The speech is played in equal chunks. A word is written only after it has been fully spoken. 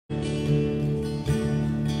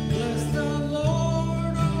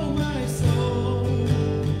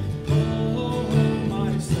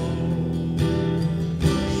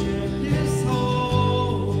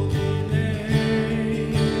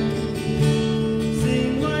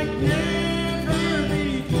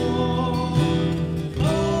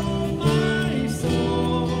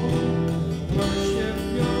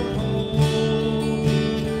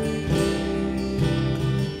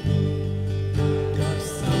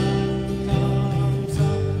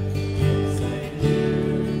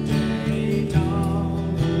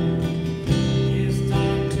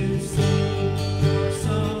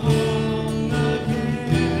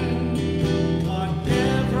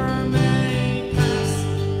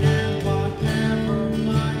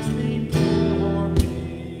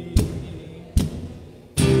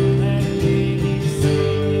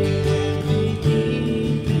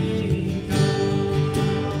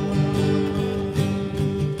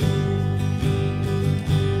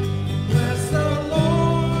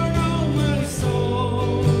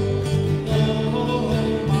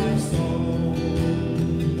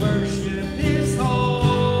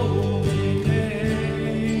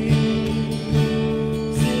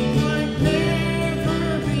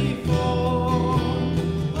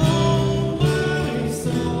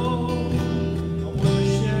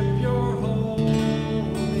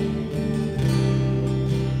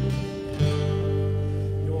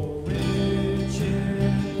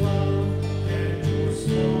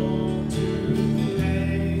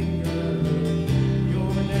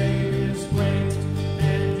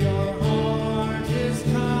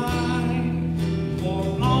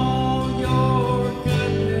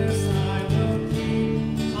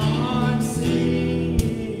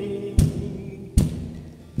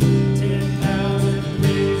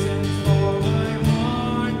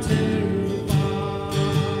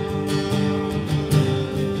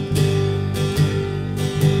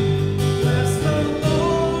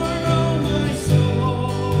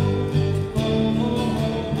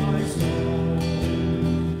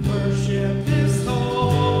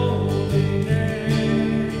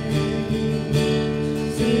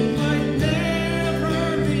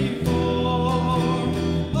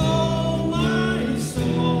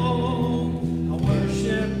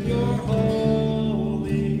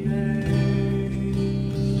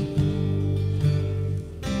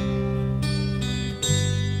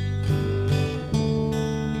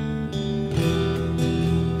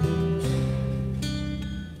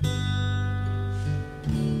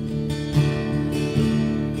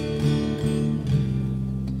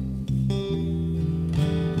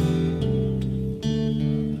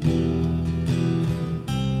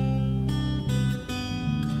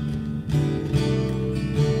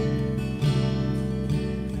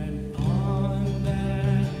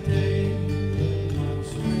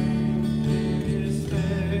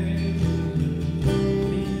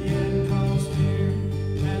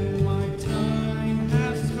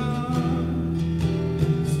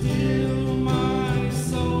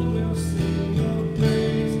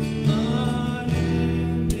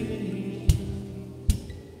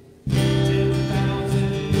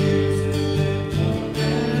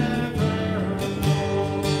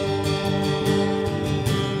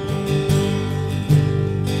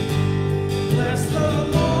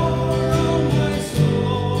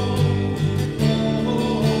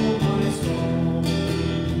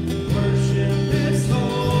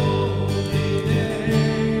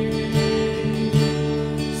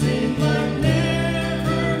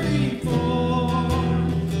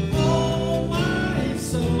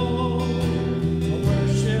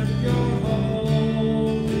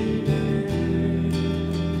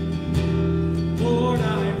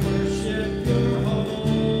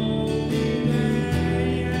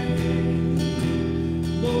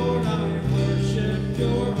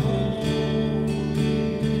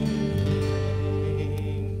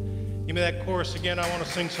chorus again. I want to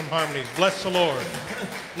sing some harmonies. Bless the Lord.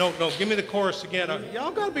 No, give me the chorus again.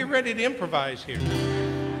 Y'all got to be ready to improvise here.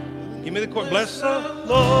 Give me the chorus. Bless the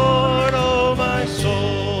Lord, oh my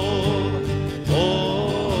soul.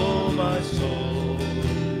 Oh my soul.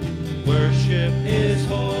 Worship his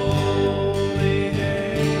holy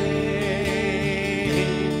name.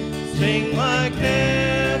 Sing like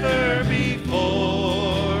never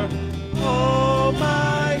before. Oh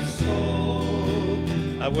my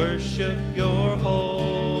soul. I worship your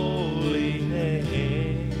holy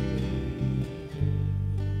name.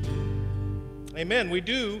 Amen. We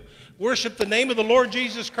do worship the name of the Lord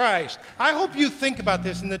Jesus Christ. I hope you think about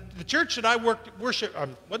this. In the church that I worship,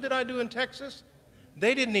 what did I do in Texas?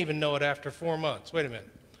 They didn't even know it after 4 months. Wait a minute.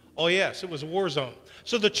 Oh, yes, it was a war zone.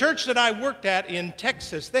 So the church that I worked at in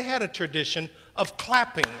Texas, they had a tradition of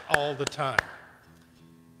clapping all the time.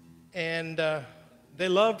 And they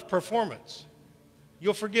loved performance.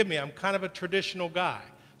 You'll forgive me, I'm kind of a traditional guy.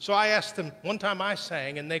 So I asked them, one time I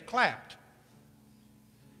sang and they clapped.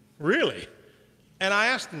 Really? And I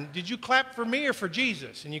asked them, did you clap for me or for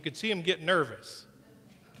Jesus? And you could see them get nervous.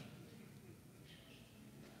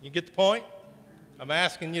 You get the point? I'm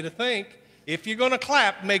asking you to think. If you're going to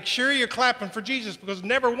clap, make sure you're clapping for Jesus, because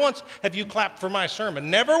never once have you clapped for my sermon.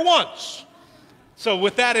 Never once. So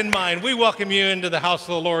with that in mind, we welcome you into the house of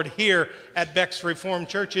the Lord here at Beck's Reformed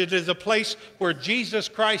Church. It is a place where Jesus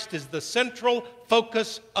Christ is the central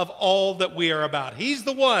focus of all that we are about. He's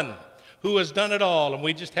the one who has done it all, and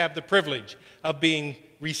we just have the privilege of being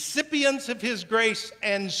recipients of his grace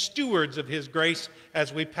and stewards of his grace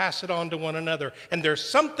as we pass it on to one another. And there's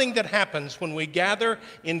something that happens when we gather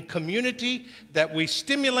in community, that we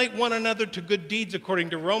stimulate one another to good deeds according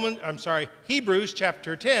to Hebrews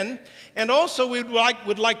chapter 10. And also we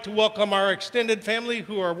would like to welcome our extended family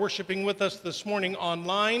who are worshiping with us this morning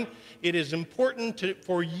online. It is important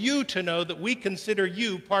for you to know that we consider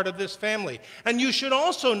you part of this family. And you should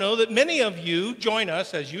also know that many of you join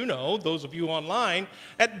us, as you know, those of you online,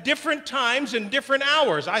 at different times and different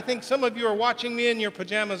hours. I think some of you are watching me in your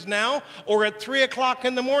pajamas now, or at 3 o'clock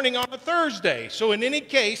in the morning on a Thursday. So in any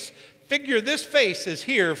case, figure this face is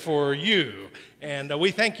here for you. And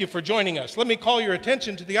we thank you for joining us. Let me call your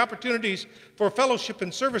attention to the opportunities for fellowship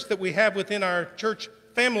and service that we have within our church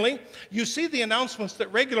family. You see the announcements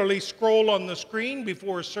that regularly scroll on the screen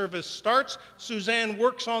before service starts. Suzanne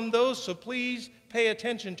works on those, so please pay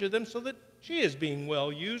attention to them so that she is being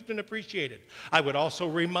well used and appreciated. I would also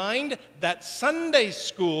remind that Sunday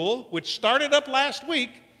school, which started up last week,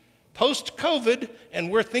 post-COVID,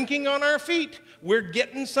 and we're thinking on our feet, we're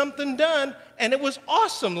getting something done, and it was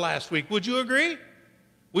awesome last week. Would you agree?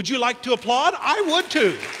 Would you like to applaud? I would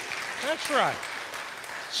too. That's right.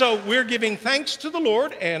 So we're giving thanks to the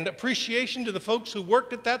Lord and appreciation to the folks who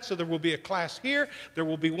worked at that. So there will be a class here. There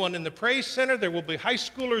will be one in the Praise Center. There will be high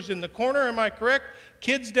schoolers in the corner. Am I correct?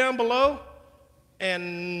 Kids down below.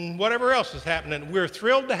 And whatever else is happening. We're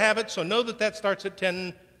thrilled to have it. So know that that starts at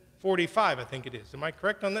 10:45, I think it is. Am I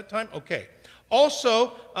correct on that time? Okay.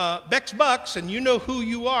 Also, Beck's Bucks, and you know who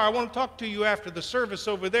you are. I want to talk to you after the service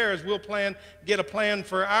over there as we'll get a plan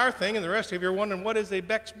for our thing. And the rest of you are wondering, what is a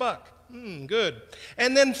Beck's Buck? Good.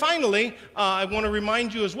 And then finally, I want to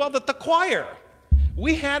remind you as well that the choir,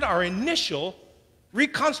 we had our initial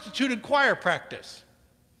reconstituted choir practice.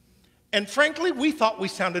 And frankly, we thought we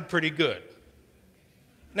sounded pretty good.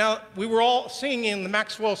 Now, we were all singing in the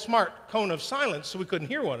Maxwell Smart cone of silence, so we couldn't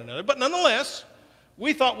hear one another. But nonetheless,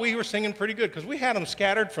 we thought we were singing pretty good because we had them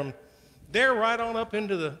scattered from there right on up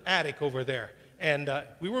into the attic over there. And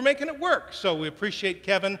we were making it work. So we appreciate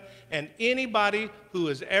Kevin and anybody who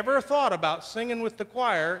has ever thought about singing with the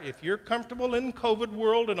choir. If you're comfortable in COVID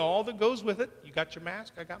world and all that goes with it, you got your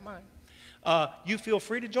mask, I got mine. You feel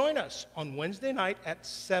free to join us on Wednesday night at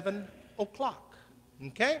 7 o'clock.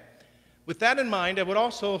 Okay? With that in mind, I would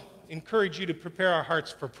also encourage you to prepare our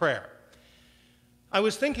hearts for prayer. I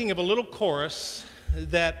was thinking of a little chorus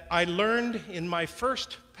that I learned in my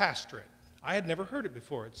first pastorate. I had never heard it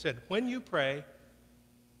before. It said, when you pray,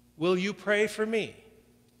 will you pray for me?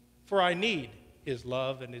 For I need his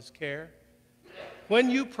love and his care. When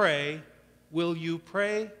you pray, will you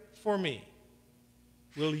pray for me?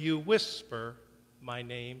 Will you whisper my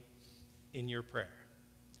name in your prayer?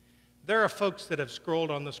 There are folks that have scrolled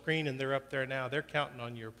on the screen and they're up there now. They're counting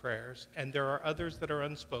on your prayers. And there are others that are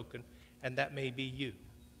unspoken, and that may be you.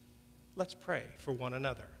 Let's pray for one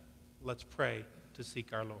another. Let's pray to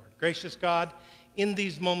seek our Lord. Gracious God, in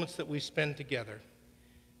these moments that we spend together,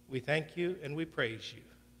 we thank you and we praise you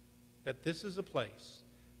that this is a place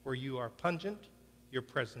where you are pungent, your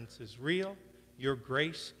presence is real, your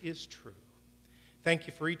grace is true. Thank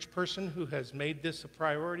you for each person who has made this a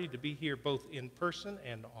priority to be here both in person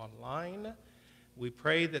and online. We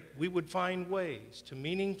pray that we would find ways to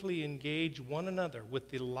meaningfully engage one another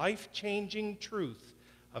with the life-changing truth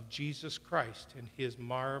of Jesus Christ and his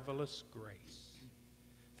marvelous grace.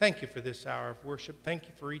 Thank you for this hour of worship. Thank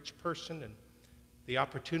you for each person and the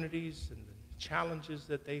opportunities and the challenges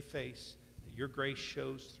that they face, that your grace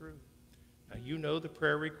shows through. Now, you know the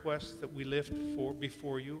prayer requests that we lift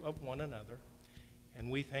before you of one another, and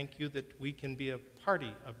we thank you that we can be a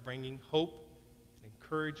party of bringing hope,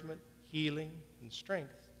 encouragement, healing, and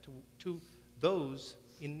strength to those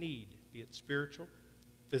in need, be it spiritual,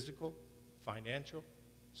 physical, financial,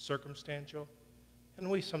 circumstantial. And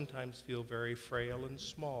we sometimes feel very frail and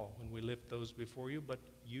small when we lift those before you, but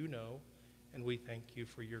you know, and we thank you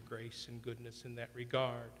for your grace and goodness in that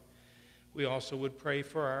regard. We also would pray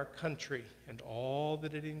for our country and all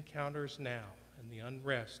that it encounters now, and the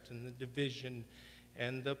unrest and the division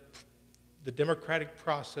and the democratic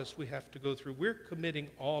process we have to go through. We're committing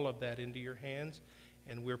all of that into your hands,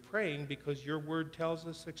 and we're praying because your word tells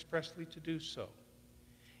us expressly to do so.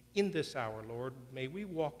 In this hour, Lord, may we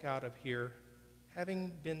walk out of here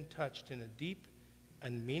having been touched in a deep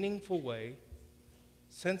and meaningful way,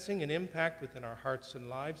 sensing an impact within our hearts and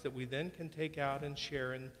lives that we then can take out and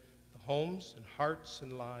share in the homes and hearts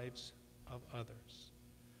and lives of others.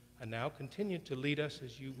 And now continue to lead us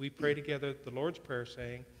as we pray together the Lord's Prayer,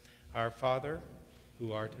 saying, Our Father,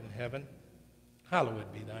 who art in heaven,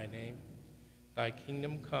 hallowed be thy name. Thy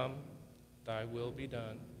kingdom come, thy will be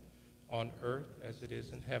done, on earth as it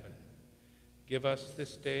is in heaven. Give us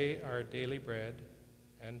this day our daily bread,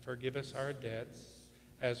 and forgive us our debts,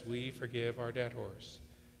 as we forgive our debtors.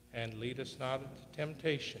 And lead us not into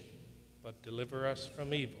temptation, but deliver us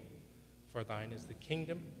from evil. For thine is the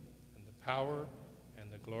kingdom, and the power, and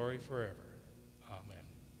the glory forever. Amen.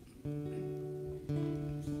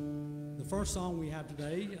 The first song we have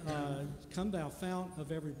today, Come Thou Fount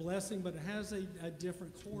of Every Blessing, but it has a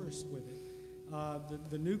different chorus with it.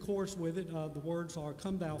 The new chorus with it, the words are,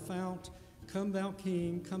 Come Thou Fount, come Thou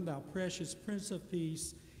King, come Thou precious Prince of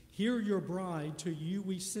Peace, hear your bride, to you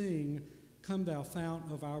we sing, come Thou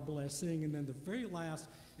Fount of our blessing. And then the very last,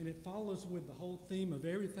 and it follows with the whole theme of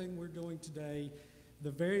everything we're doing today,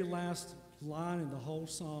 the very last line in the whole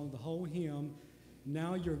song, the whole hymn,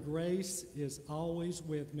 now your grace is always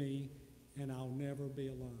with me, and I'll never be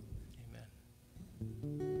alone.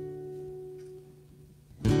 Amen.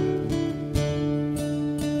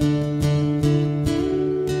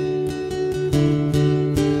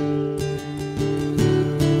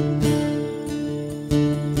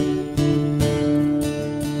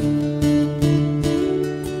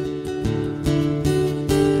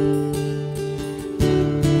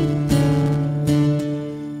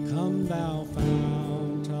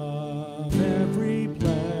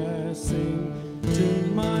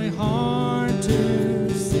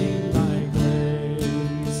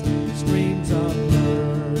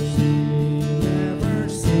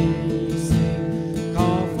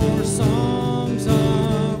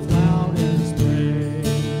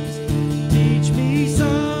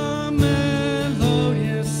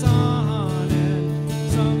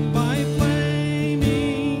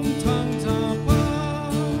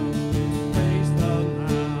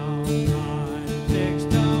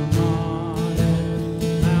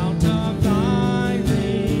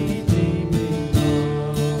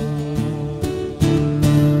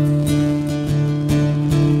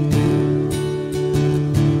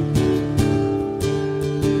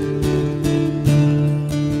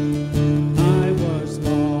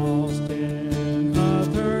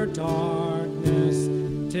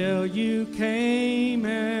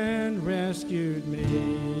 With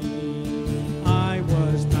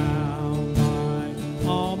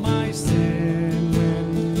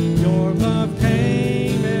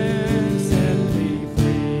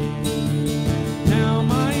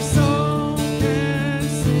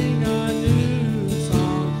me,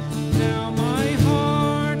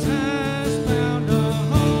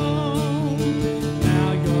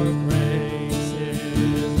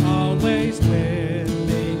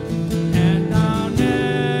 and I'll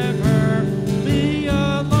never be alone.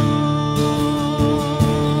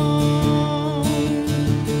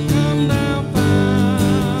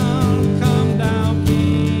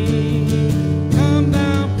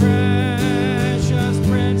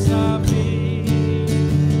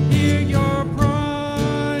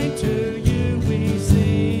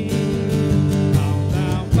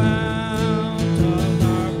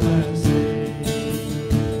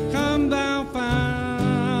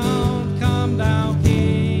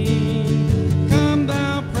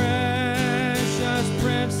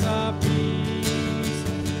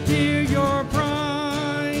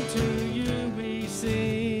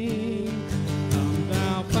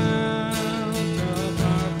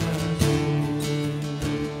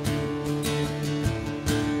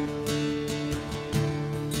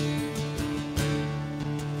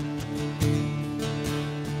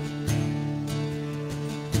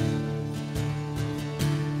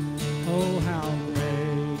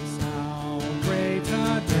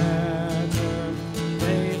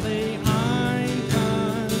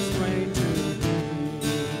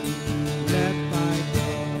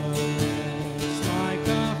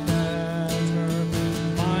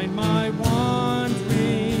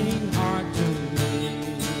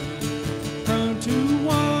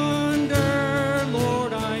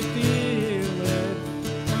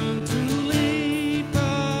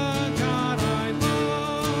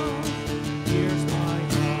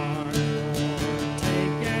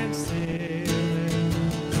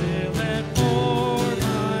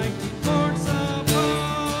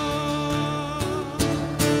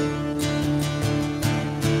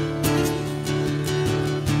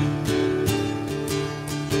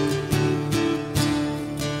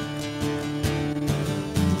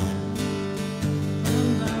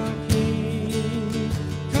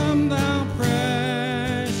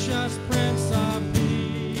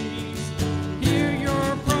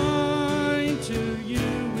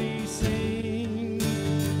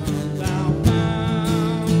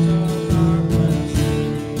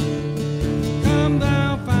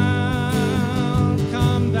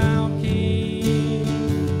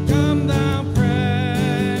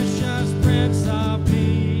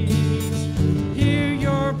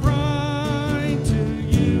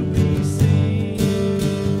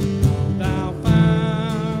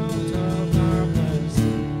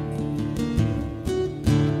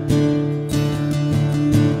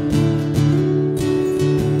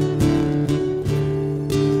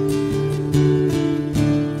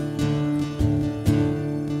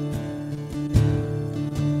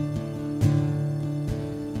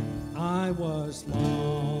 was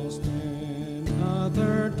lost in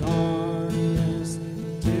utter darkness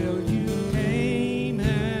till you came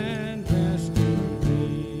and rescued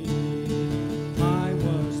me. I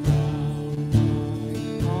was bound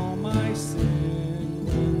by all my sin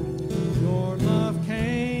when your love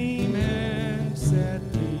came and set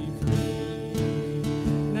me free.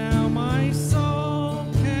 Now my soul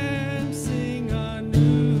can sing a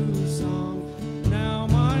new song. Now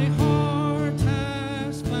my heart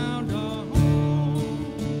has found a home.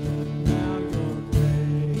 Now your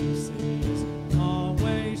grace is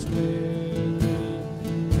always with me,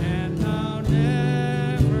 and I'll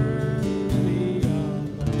never be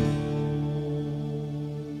alone.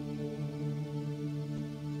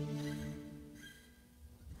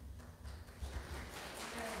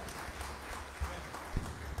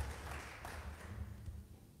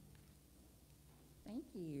 Thank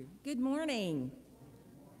you. Good morning.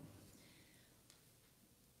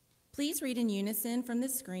 Please read in unison from the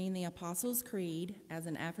screen the Apostles' Creed as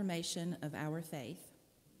an affirmation of our faith.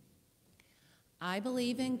 I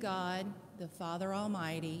believe in God, the Father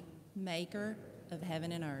Almighty, maker of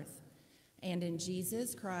heaven and earth, and in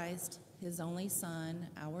Jesus Christ, his only Son,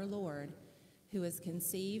 our Lord, who was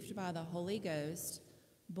conceived by the Holy Ghost,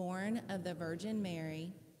 born of the Virgin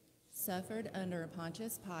Mary, suffered under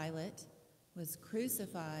Pontius Pilate, was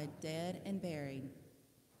crucified, dead, and buried.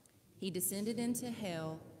 He descended into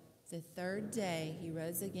hell. The third day he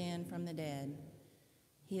rose again from the dead.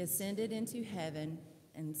 He ascended into heaven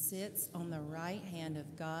and sits on the right hand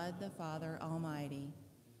of God the Father Almighty.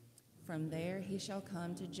 From there he shall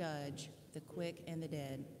come to judge the quick and the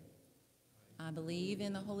dead. I believe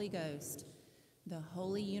in the Holy Ghost, the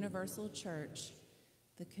holy universal church,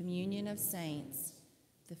 the communion of saints,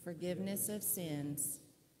 the forgiveness of sins,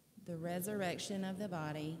 the resurrection of the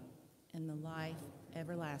body, and the life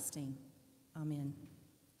everlasting. Amen.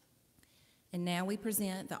 And now we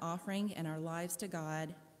present the offering and our lives to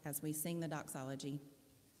God as we sing the doxology.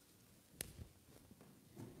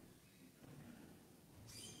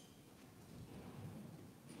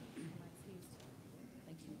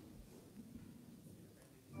 Thank you.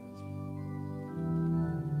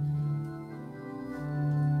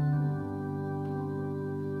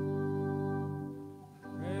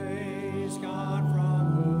 Praise God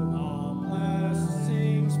from whom all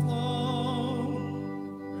blessings flow.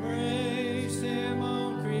 Praise him,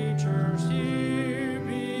 all creatures here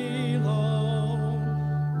below.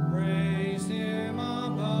 Praise him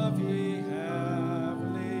above, ye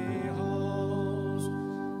heavenly hosts.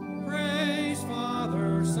 Praise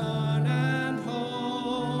Father, Son, and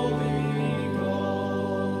Holy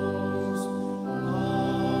Ghost.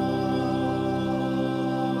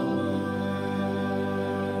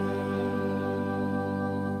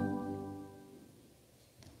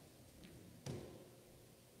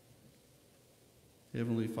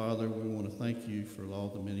 Heavenly Father, we want to thank you for all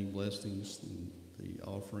the many blessings and the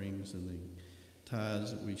offerings and the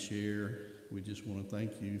tithes that we share. We just want to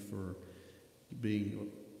thank you for being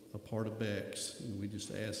a part of Bex, and we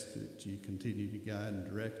just ask that you continue to guide and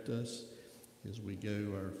direct us as we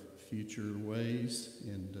go our future ways,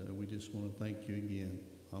 and we just want to thank you again.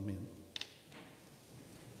 Amen.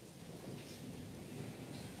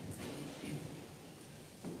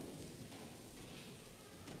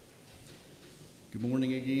 Good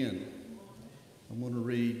morning again. I'm going to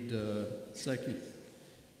read 2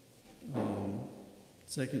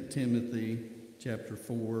 Timothy chapter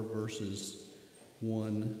 4, verses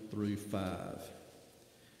 1 through 5.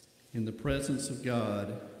 In the presence of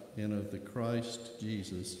God and of the Christ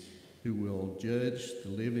Jesus, who will judge the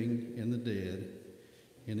living and the dead,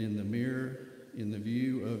 and in the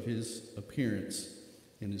view of his appearance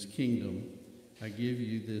and his kingdom, I give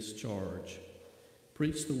you this charge.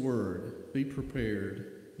 Preach the word, be prepared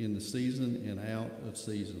in the season and out of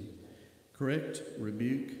season. Correct,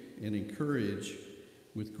 rebuke, and encourage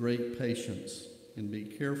with great patience, and be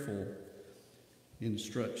careful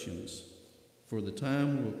instructions. For the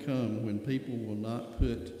time will come when people will not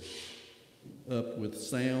put up with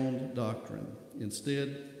sound doctrine.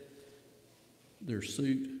 Instead, their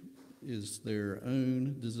suit is their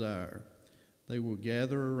own desire. They will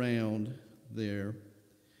gather around there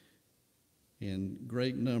in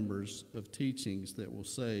great numbers of teachings that will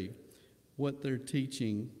say what they're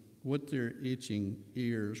teaching, what their itching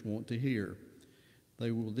ears want to hear.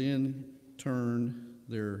 They will then turn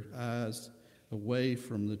their eyes away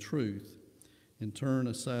from the truth and turn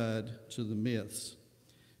aside to the myths.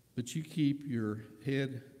 But you keep your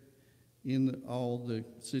head in all the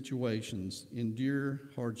situations,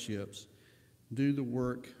 endure hardships, do the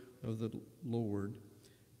work of the Lord,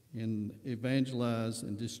 and evangelize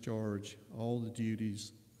and discharge all the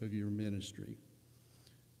duties of your ministry.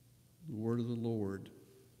 the word of the Lord.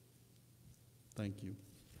 Thank you.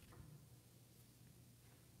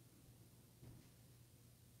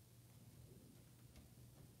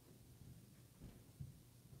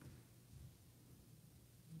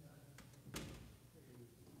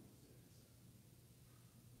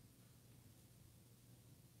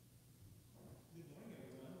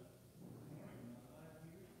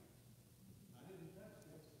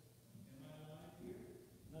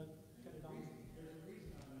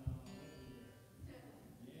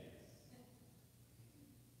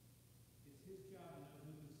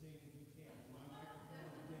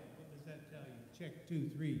 Check, 2,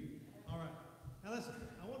 3. All right. Now listen,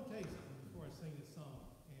 I want to tell you something before I sing this song.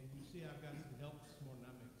 And you see I've got some help this morning.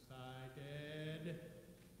 I'm excited.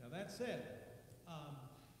 Now that said,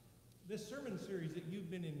 this sermon series that you've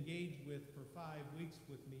been engaged with for 5 weeks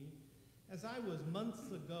with me, as I was months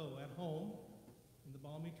ago at home in the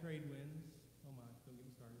balmy trade winds, oh my, don't get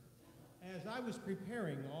me started. As I was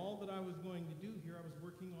preparing all that I was going to do here, I was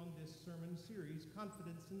working on this sermon series,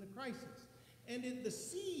 Confidence in the Crisis. And in the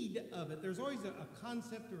seed of it, there's always a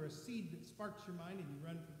concept or a seed that sparks your mind and you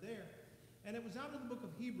run from there. And it was out of the book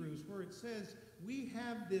of Hebrews where it says, we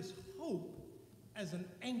have this hope as an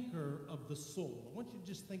anchor of the soul. I want you to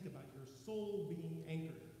just think about your soul being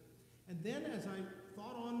anchored. And then as I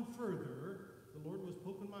thought on further, the Lord was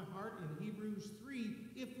poking my heart in Hebrews 3,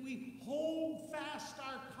 if we hold fast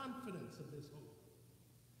our confidence of this hope.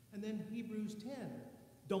 And then Hebrews 10,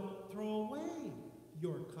 don't throw away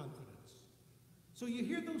your confidence. So you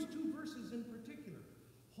hear those two verses in particular.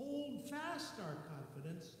 Hold fast our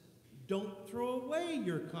confidence. Don't throw away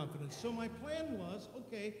your confidence. So my plan was,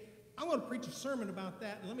 okay, I'm going to preach a sermon about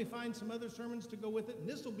that, and let me find some other sermons to go with it, and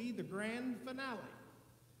this will be the grand finale.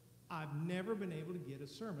 I've never been able to get a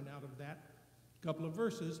sermon out of that couple of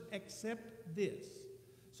verses except this.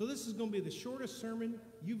 So this is going to be the shortest sermon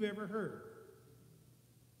you've ever heard.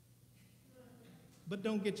 But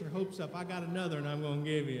don't get your hopes up. I got another, and I'm going to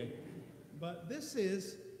give you. But this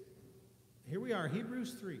is, here we are,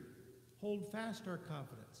 Hebrews 3. Hold fast our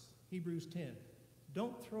confidence. Hebrews 10.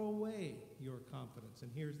 Don't throw away your confidence.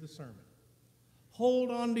 And here's the sermon. Hold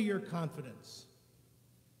on to your confidence.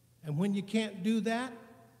 And when you can't do that,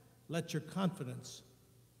 let your confidence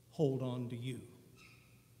hold on to you.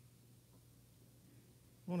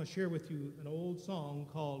 I want to share with you an old song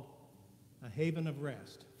called A Haven of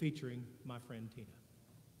Rest, featuring my friend Tina.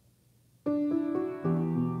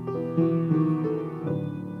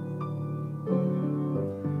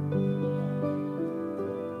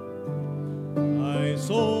 My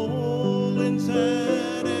soul in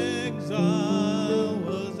sad exile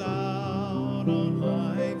was out on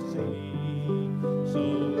life's sea,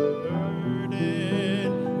 so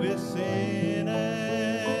burdened with sin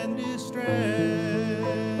and distress.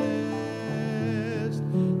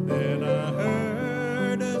 Then I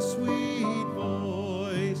heard a sweet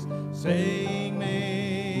voice saying,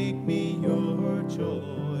 make me your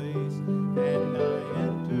choice, and I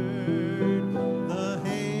entered the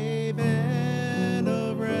haven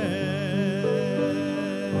of rest.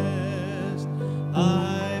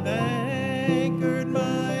 I've anchored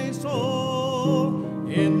my soul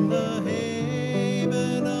in the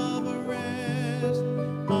haven of rest.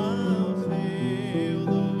 I'll sail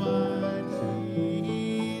the wide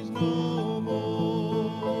seas no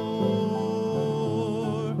more.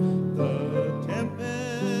 The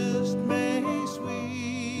tempest may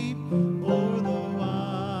sweep o'er the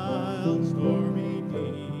wild stormy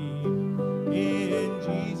deep. In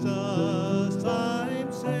Jesus I'm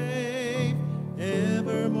safe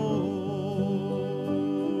evermore.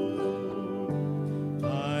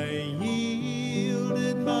 I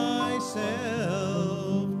yielded myself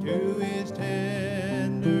to his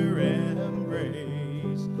tender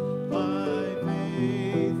embrace, by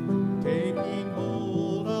faith taking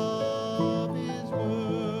hold of his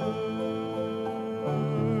word.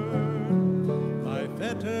 My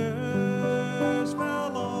fetters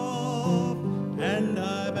fell off, and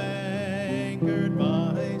I've anchored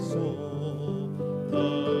my soul.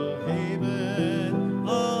 The haven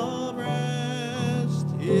of rest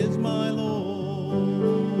is my Lord.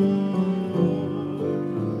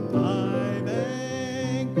 I've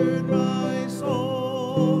anchored my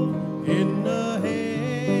soul in the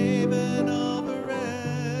haven of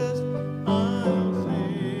rest. I'll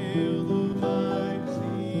sail the wide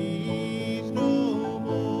seas no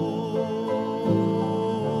more.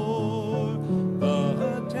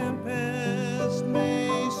 The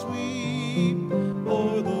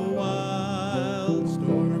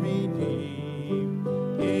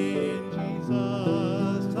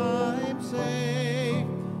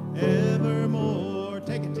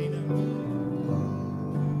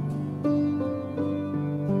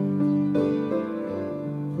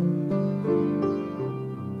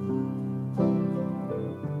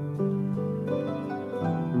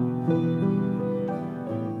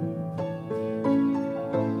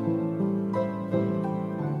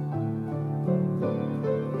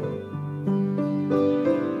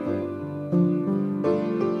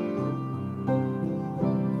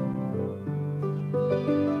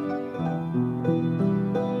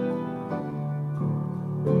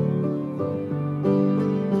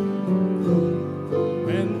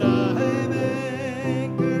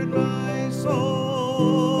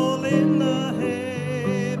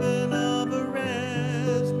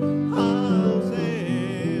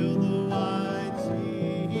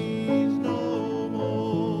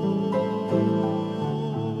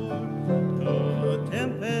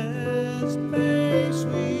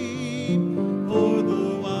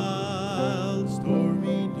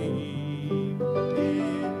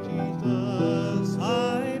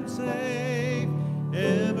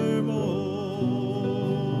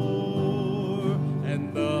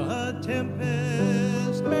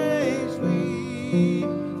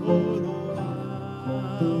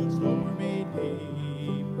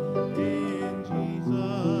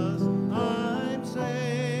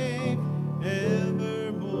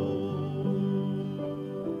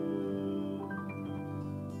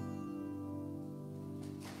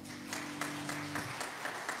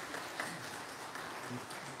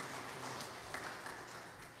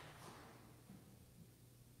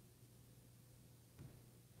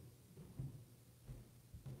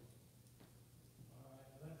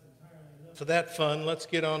enough of that fun. Let's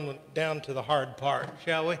get on down to the hard part,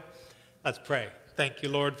 shall we? Let's pray. Thank you,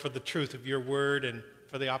 Lord, for the truth of your word and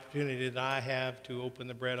for the opportunity that I have to open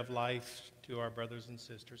the bread of life to our brothers and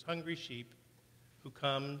sisters, hungry sheep who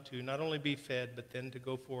come to not only be fed, but then to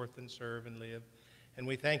go forth and serve and live. And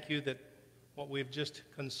we thank you that what we've just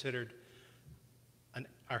considered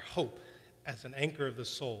our hope as an anchor of the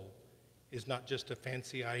soul is not just a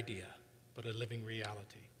fancy idea, but a living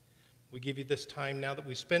reality. We give you this time now that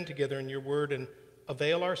we spend together in your word and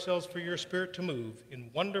avail ourselves for your Spirit to move in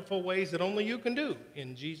wonderful ways that only you can do.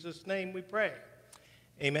 In Jesus' name we pray.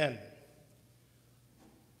 Amen.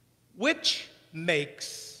 Which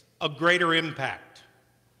makes a greater impact?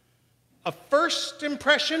 A first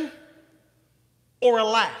impression or a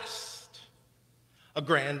last? A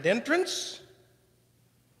grand entrance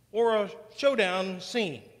or a showdown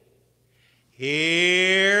scene?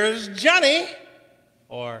 Here's Johnny,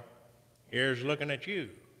 or here's looking at you,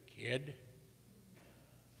 kid.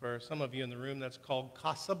 For some of you in the room, that's called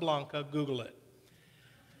Casablanca. Google it.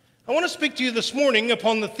 I want to speak to you this morning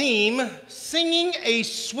upon the theme, Singing a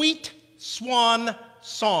Sweet Swan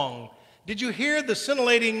Song. Did you hear the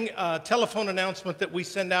scintillating telephone announcement that we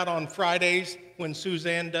send out on Fridays when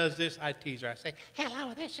Suzanne does this? I tease her. I say,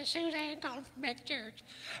 hello, this is Suzanne calling from Next Church.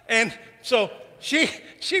 And so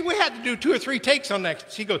we had to do 2 or 3 takes on that.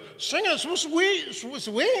 She goes, singing a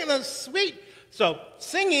sweet. So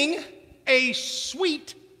singing a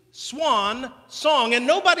sweet swan song. And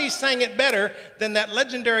nobody sang it better than that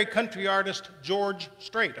legendary country artist, George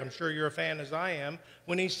Strait. I'm sure you're a fan as I am,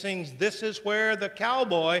 when he sings, This Is Where the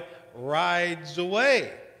Cowboy Rides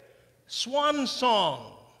Away. Swan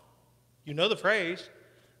song. You know the phrase.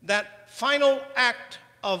 That final act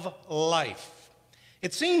of life.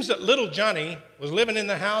 It seems that little Johnny was living in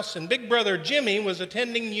the house and big brother Jimmy was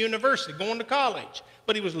attending university, going to college,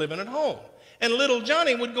 but he was living at home. And little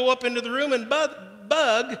Johnny would go up into the room and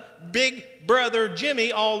bug big brother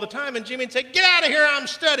Jimmy all the time. And Jimmy would say, get out of here, I'm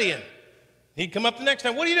studying. He'd come up the next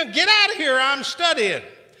time, what are you doing? Get out of here, I'm studying.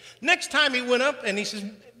 Next time he went up and he says,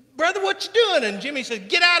 brother, what you doing? And Jimmy said,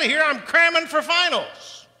 get out of here, I'm cramming for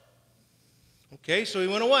finals. Okay, so he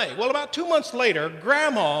went away. Well, about 2 months later,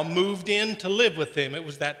 Grandma moved in to live with them. It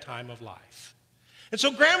was that time of life. And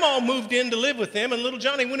so Grandma moved in to live with them, and little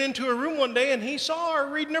Johnny went into her room one day and he saw her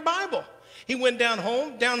reading her Bible. He went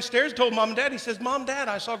downstairs, told Mom and Dad, he says, Mom, Dad,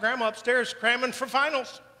 I saw Grandma upstairs cramming for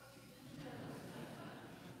finals.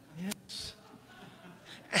 Yes.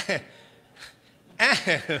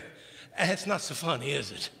 It's not so funny,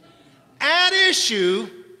 is it? At issue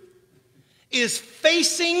is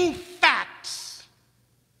facing facts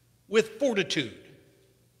with fortitude.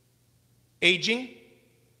 Aging,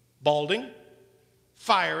 balding,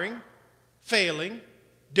 firing, failing,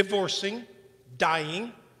 divorcing,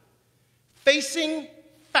 dying. Facing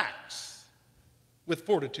facts with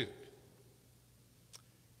fortitude.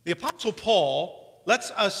 The Apostle Paul lets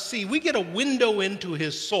us see, we get a window into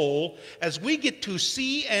his soul as we get to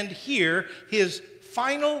see and hear his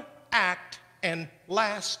final act and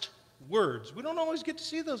last words. We don't always get to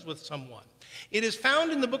see those with someone. It is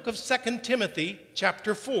found in the book of 2 Timothy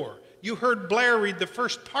chapter 4. You heard Blair read the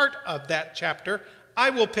first part of that chapter. I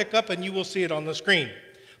will pick up and you will see it on the screen.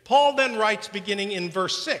 Paul then writes beginning in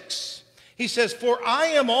verse 6. He says, for I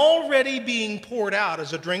am already being poured out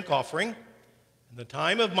as a drink offering, and the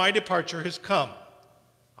time of my departure has come.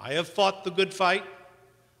 I have fought the good fight.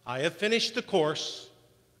 I have finished the course.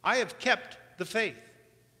 I have kept the faith.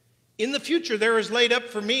 In the future there is laid up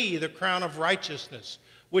for me the crown of righteousness,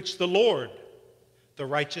 which the Lord, the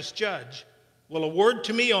righteous judge, will award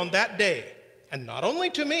to me on that day, and not only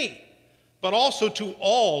to me, but also to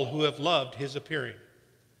all who have loved his appearing.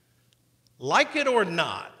 Like it or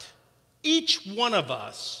not, each one of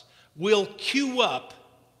us will cue up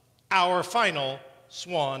our final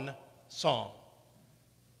swan song,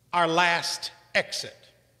 our last exit.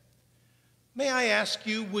 May I ask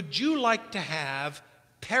you, would you like to have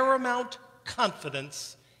paramount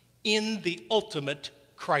confidence in the ultimate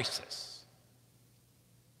crisis?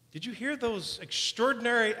 Did you hear those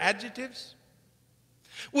extraordinary adjectives?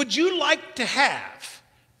 Would you like to have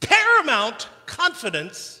paramount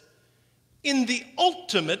confidence in the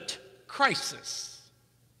ultimate crisis?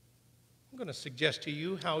 I'm going to suggest to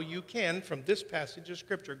you how you can from this passage of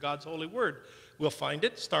Scripture, God's holy word. We'll find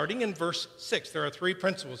it starting in verse 6. There are 3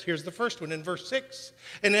 principles. Here's the first one in verse 6.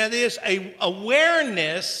 And that is an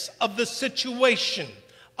awareness of the situation.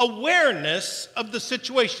 Awareness of the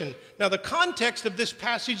situation. Now, the context of this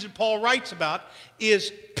passage that Paul writes about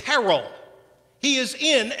is peril. He is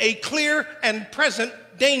in a clear and present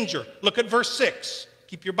danger. Look at verse 6.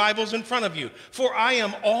 Keep your Bibles in front of you. For I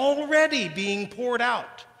am already being poured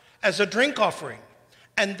out as a drink offering,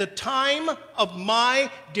 and the time of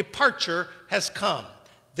my departure has come.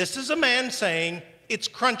 This is a man saying, it's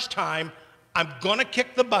crunch time. I'm going to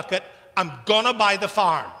kick the bucket. I'm going to buy the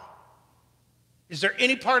farm. Is there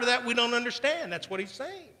any part of that we don't understand? That's what he's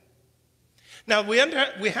saying. Now, we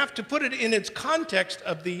have to put it in its context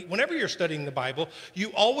of whenever you're studying the Bible, you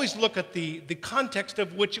always look at the context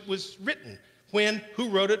of which it was written. When, who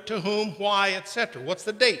wrote it, to whom, why, etc. What's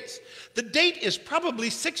the dates? The date is probably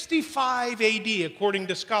 65 AD, according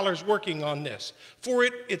to scholars working on this. For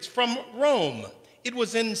it's from Rome. It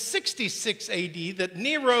was in 66 AD that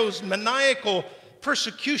Nero's maniacal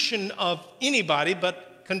persecution of anybody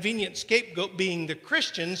but convenient scapegoat being the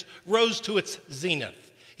Christians rose to its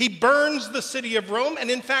zenith. He burns the city of Rome, and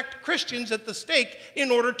in fact, Christians at the stake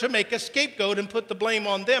in order to make a scapegoat and put the blame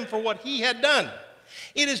on them for what he had done.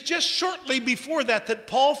 It is just shortly before that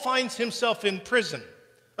Paul finds himself in prison,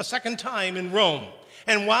 a second time in Rome.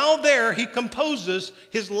 And while there, he composes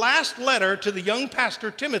his last letter to the young pastor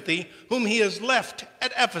Timothy, whom he has left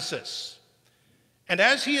at Ephesus. And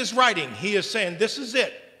as he is writing, he is saying, this is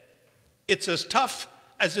it. It's as tough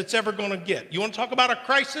as it's ever going to get. You want to talk about a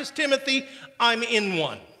crisis, Timothy? I'm in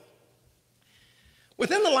one.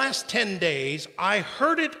 Within the last 10 days, I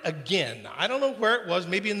heard it again. I don't know where it was,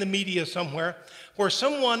 maybe in the media somewhere, where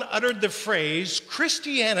someone uttered the phrase,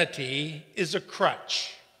 Christianity is a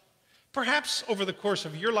crutch. Perhaps over the course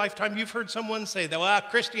of your lifetime, you've heard someone say that, well,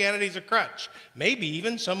 Christianity's a crutch. Maybe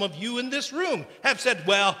even some of you in this room have said,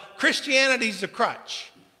 well, Christianity's a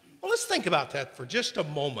crutch. Well, let's think about that for just a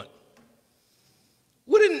moment.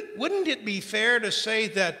 Wouldn't it be fair to say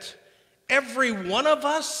that every one of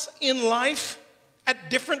us in life at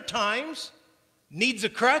different times needs a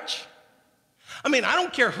crutch? I mean, I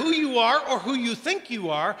don't care who you are or who you think you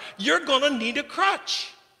are, you're going to need a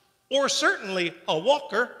crutch, or certainly a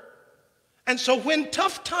walker. And so when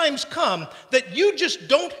tough times come that you just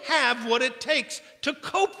don't have what it takes to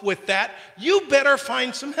cope with that, you better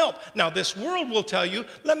find some help. Now, this world will tell you,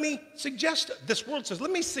 let me suggest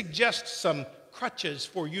some crutches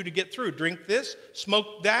for you to get through. Drink this,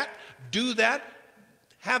 smoke that, do that,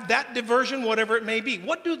 have that diversion, whatever it may be.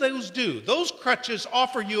 What do those do? Those crutches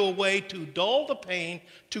offer you a way to dull the pain,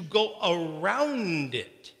 to go around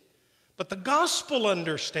it. But the gospel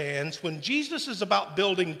understands when Jesus is about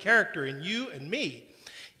building character in you and me,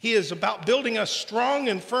 he is about building us strong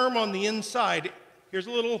and firm on the inside. Here's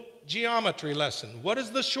a little geometry lesson. What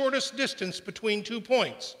is the shortest distance between 2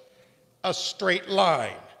 points? A straight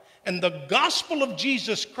line. And the gospel of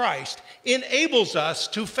Jesus Christ enables us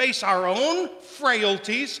to face our own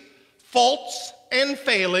frailties, faults, and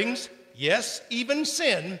failings, yes, even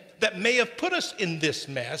sin, that may have put us in this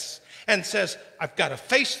mess, and says, I've got to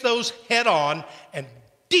face those head on and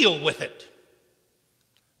deal with it.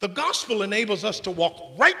 The gospel enables us to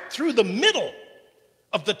walk right through the middle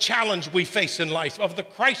of the challenge we face in life, of the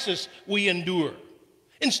crisis we endure,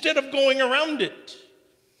 instead of going around it.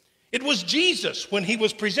 It was Jesus, when he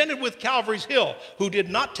was presented with Calvary's Hill, who did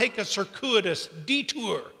not take a circuitous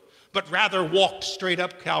detour, but rather walked straight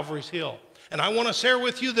up Calvary's Hill. And I want to share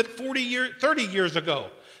with you that 35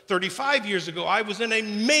 years ago, I was in a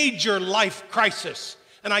major life crisis.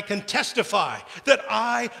 And I can testify that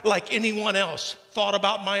I, like anyone else, thought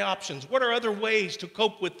about my options. What are other ways to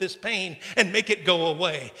cope with this pain and make it go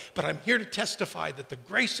away? But I'm here to testify that the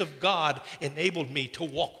grace of God enabled me to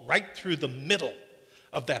walk right through the middle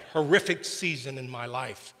of that horrific season in my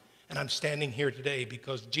life. And I'm standing here today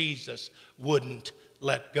because Jesus wouldn't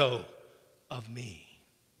let go of me.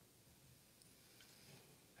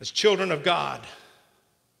 As children of God,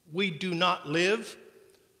 we do not live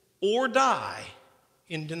or die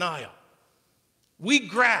in denial. We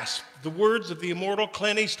grasp the words of the immortal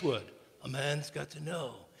Clint Eastwood, a man's got to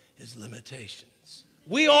know his limitations.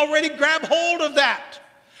 We already grab hold of that.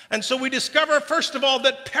 And so we discover, first of all,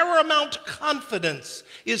 that paramount confidence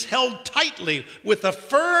is held tightly with a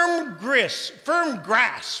firm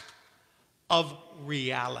grasp of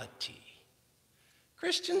reality.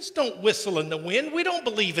 Christians don't whistle in the wind. We don't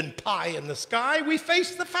believe in pie in the sky. We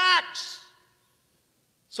face the facts.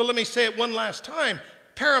 So let me say it one last time.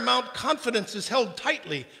 Paramount confidence is held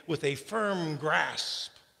tightly with a firm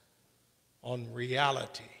grasp on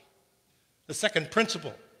reality. The second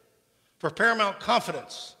principle for paramount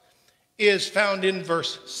confidence is found in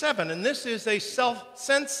verse 7, and this is a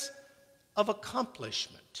sense of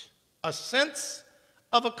accomplishment. A sense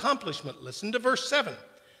of accomplishment. Listen to verse 7.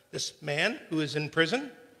 This man who is in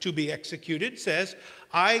prison to be executed says,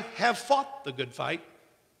 I have fought the good fight.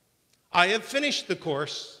 I have finished the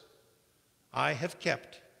course. I have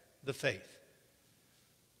kept the faith.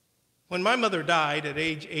 When my mother died at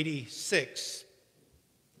age 86,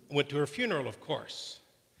 I went to her funeral, of course.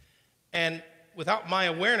 And without my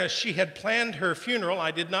awareness, she had planned her funeral.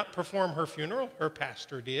 I did not perform her funeral. Her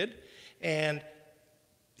pastor did. And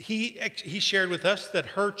he shared with us that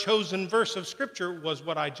her chosen verse of Scripture was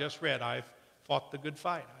what I just read. I've fought the good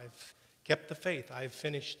fight. I've kept the faith. I've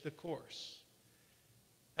finished the course.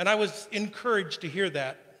 And I was encouraged to hear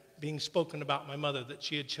that being spoken about my mother, that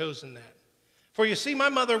she had chosen that. For you see, my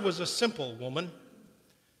mother was a simple woman.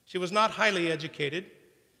 She was not highly educated.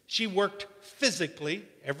 She worked physically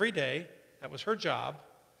every day. That was her job.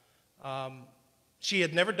 She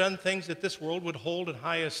had never done things that this world would hold in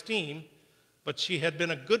high esteem, but she had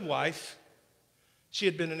been a good wife. She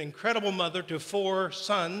had been an incredible mother to 4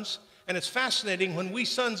 sons. And it's fascinating, when we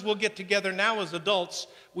sons will get together now as adults,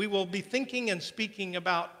 we will be thinking and speaking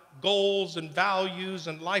about goals and values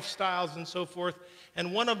and lifestyles and so forth.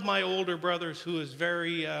 And one of my older brothers, who is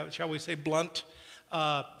very, shall we say, blunt,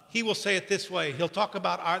 he will say it this way. He'll talk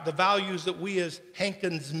about the values that we as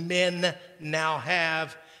Hankins men now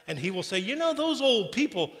have. And he will say, you know, those old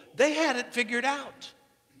people, they had it figured out.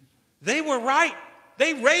 They were right.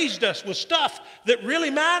 They raised us with stuff that really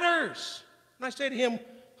matters. And I say to him,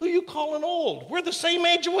 who you calling old? We're the same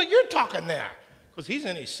age of what you're talking there. Because he's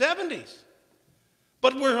in his 70s.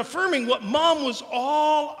 But we're affirming what Mom was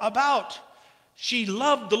all about. She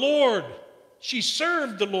loved the Lord. She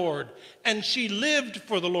served the Lord. And she lived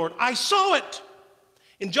for the Lord. I saw it.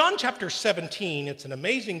 In John chapter 17, it's an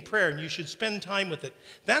amazing prayer, and you should spend time with it.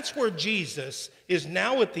 That's where Jesus is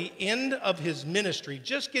now at the end of his ministry,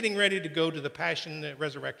 just getting ready to go to the passion, the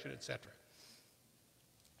resurrection, etc.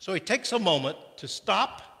 So he takes a moment to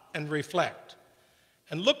stop and reflect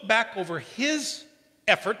and look back over his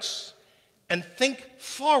efforts and think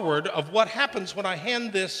forward of what happens when I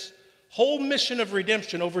hand this whole mission of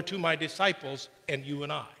redemption over to my disciples and you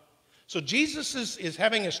and I. So Jesus is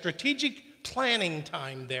having a strategic planning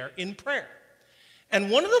time there in prayer. And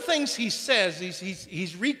one of the things he says,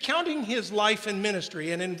 he's recounting his life and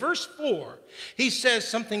ministry. And in verse 4, he says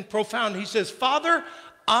something profound. He says, Father,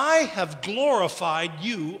 I have glorified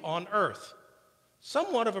you on earth.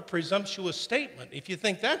 Somewhat of a presumptuous statement. If you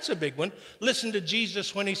think that's a big one, listen to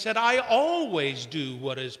Jesus when he said, I always do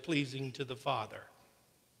what is pleasing to the Father.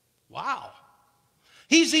 Wow.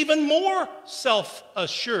 He's even more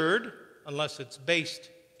self-assured, unless it's based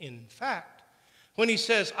in fact, when he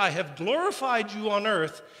says, I have glorified you on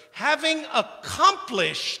earth, having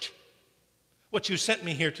accomplished what you sent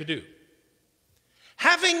me here to do.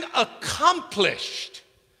 Having accomplished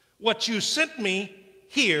what you sent me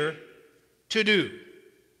here to do.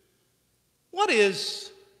 What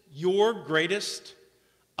is your greatest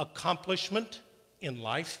accomplishment in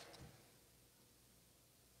life?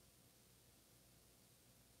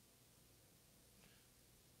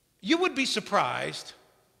 You would be surprised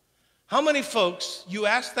how many folks you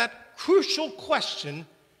ask that crucial question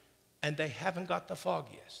and they haven't got the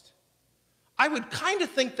foggiest. I would kind of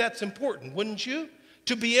think that's important, wouldn't you?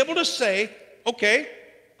 To be able to say, okay,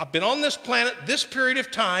 I've been on this planet this period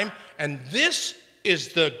of time, and this is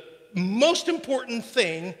the most important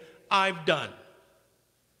thing I've done.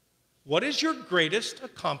 What is your greatest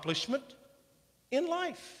accomplishment in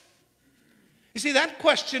life? You see, that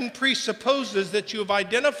question presupposes that you have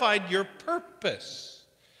identified your purpose.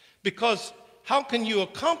 Because how can you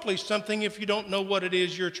accomplish something if you don't know what it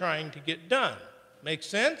is you're trying to get done? Make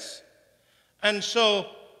sense? And so,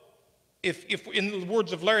 if in the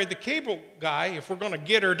words of Larry the Cable Guy, if we're going to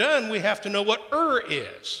get her done, we have to know what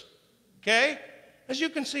is. Okay? As you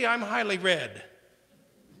can see, I'm highly read.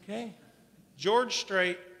 Okay? George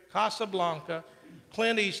Strait, Casablanca,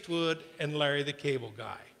 Clint Eastwood, and Larry the Cable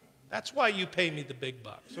Guy. That's why you pay me the big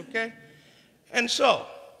bucks, okay? And so,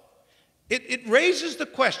 it raises the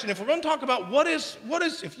question, if we're going to talk about what is,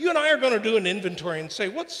 if you and I are going to do an inventory and say,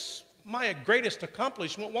 what's my greatest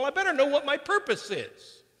accomplishment? Well, I better know what my purpose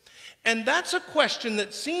is. And that's a question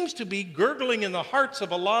that seems to be gurgling in the hearts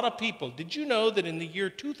of a lot of people. Did you know that in the year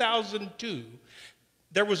 2002,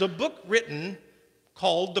 there was a book written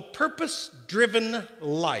called The Purpose-Driven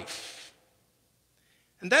Life?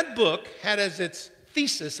 And that book had as its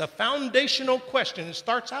thesis a foundational question. It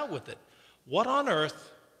starts out with it. What on earth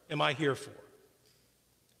am I here for?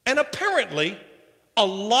 And apparently, a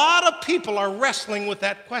lot of people are wrestling with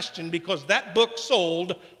that question because that book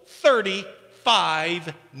sold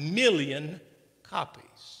 35 million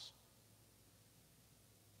copies.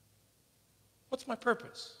 What's my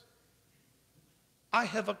purpose? I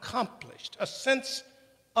have accomplished, a sense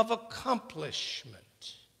of accomplishment.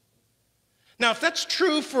 Now, if that's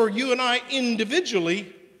true for you and I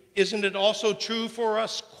individually, isn't it also true for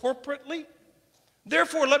us corporately?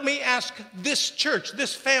 Therefore, let me ask this church,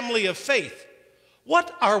 this family of faith,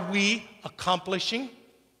 What are we accomplishing?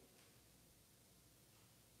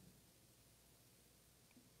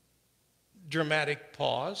 Dramatic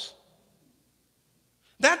pause.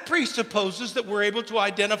 That presupposes that we're able to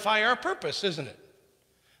identify our purpose, isn't it?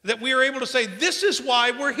 That we are able to say, this is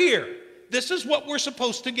why we're here. This is what we're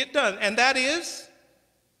supposed to get done. And that is,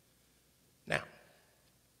 now,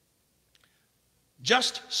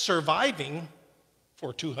 just surviving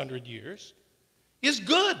for 200 years is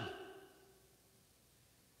good,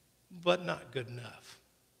 but not good enough.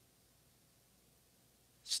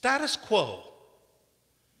 Status quo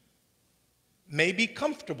may be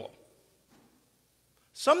comfortable,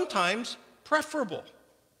 sometimes preferable,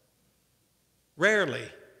 rarely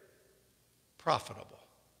profitable.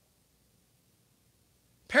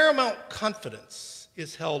 Paramount confidence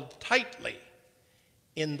is held tightly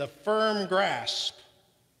in the firm grasp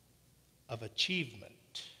of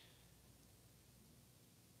achievement.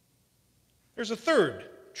 There's a third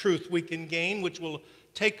truth we can gain, which will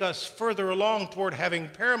take us further along toward having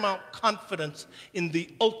paramount confidence in the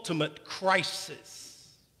ultimate crisis.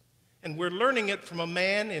 And we're learning it from a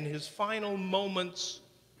man in his final moments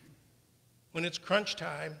when it's crunch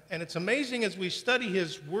time. And it's amazing as we study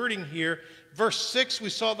his wording here. Verse 6, we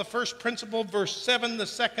saw the first principle. Verse 7, the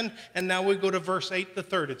second. And now we go to verse 8, the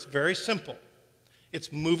third. It's very simple.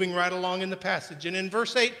 It's moving right along in the passage. And in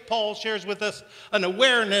verse 8, Paul shares with us an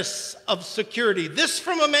awareness of security. This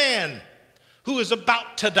from a man who is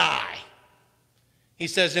about to die. He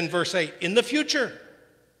says in verse 8, in the future,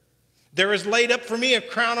 there is laid up for me a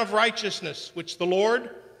crown of righteousness, which the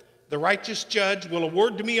Lord, the righteous judge, will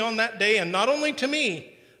award to me on that day, and not only to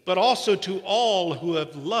me, but also to all who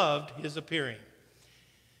have loved his appearing.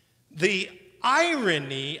 The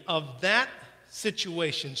irony of that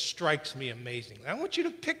situation strikes me amazingly. I want you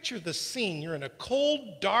to picture the scene. You're in a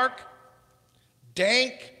cold, dark,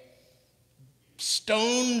 dank,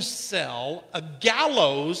 stone cell. A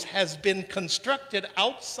gallows has been constructed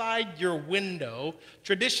outside your window.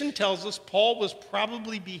 Tradition tells us Paul was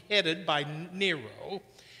probably beheaded by Nero.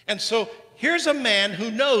 And so here's a man who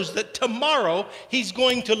knows that tomorrow he's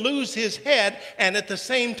going to lose his head, and at the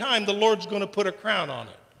same time the Lord's going to put a crown on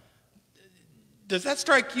it. Does that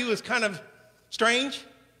strike you as kind of strange?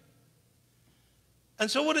 And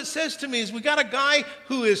so what it says to me is we got a guy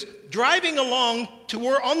who is driving along to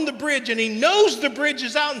where on the bridge, and he knows the bridge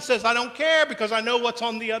is out and says, I don't care because I know what's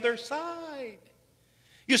on the other side.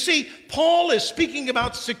 You see, Paul is speaking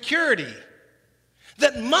about security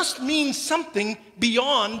that must mean something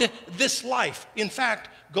beyond this life. In fact,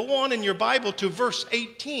 go on in your Bible to verse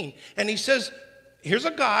 18, and he says, here's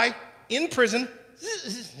a guy in prison.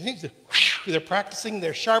 They're practicing,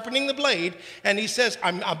 they're sharpening the blade, and he says,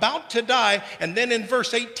 I'm about to die. And then in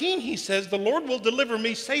verse 18, he says, the Lord will deliver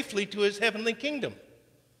me safely to his heavenly kingdom.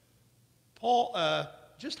 Paul,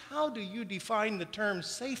 just how do you define the term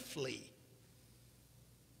safely?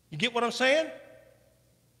 You get what I'm saying?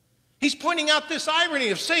 He's pointing out this irony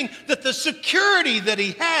of saying that the security that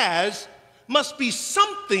he has must be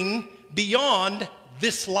something beyond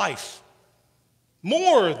this life.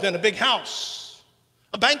 More than a big house,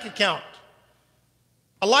 a bank account,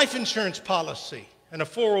 a life insurance policy, and a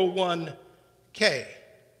 401k.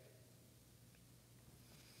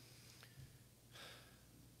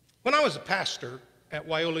 When I was a pastor at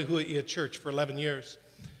Waiolihuia Church for 11 years,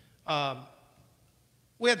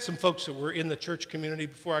 we had some folks that were in the church community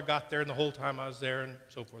before I got there and the whole time I was there and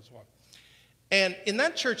so forth and so on. And in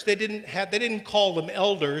that church, they didn't call them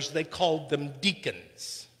elders, they called them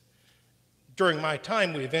deacons. During my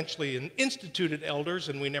time, we eventually instituted elders,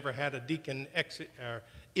 and we never had a deacon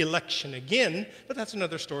election again, but that's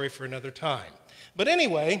another story for another time. But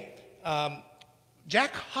anyway,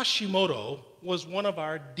 Jack Hashimoto was one of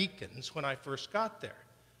our deacons when I first got there.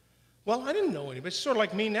 Well, I didn't know anybody. It's sort of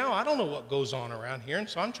like me now. I don't know what goes on around here, and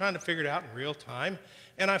so I'm trying to figure it out in real time.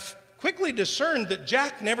 And I've quickly discerned that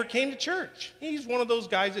Jack never came to church. He's one of those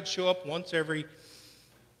guys that show up once every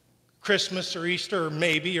Christmas or Easter or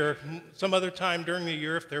maybe or some other time during the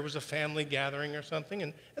year if there was a family gathering or something.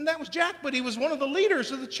 And that was Jack, but he was one of the leaders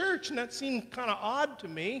of the church, and that seemed kind of odd to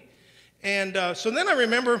me. And so then I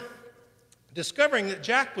remember discovering that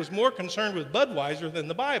Jack was more concerned with Budweiser than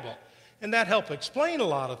the Bible, and that helped explain a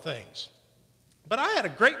lot of things. But I had a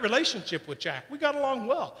great relationship with Jack. We got along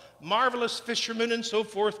well. Marvelous fisherman and so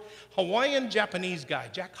forth. Hawaiian-Japanese guy,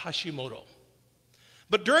 Jack Hashimoto.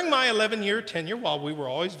 But during my 11-year tenure, while we were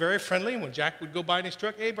always very friendly, and when Jack would go by in his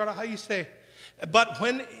truck, hey, brother, how you say? But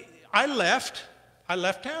when I left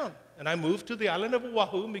town, and I moved to the island of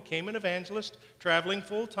Oahu and became an evangelist, traveling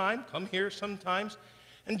full-time, come here sometimes.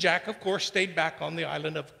 And Jack, of course, stayed back on the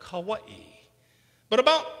island of Kauai. But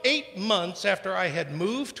about 8 months after I had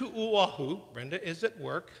moved to Oahu, Brenda is at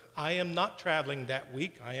work, I am not traveling that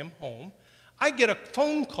week, I am home, I get a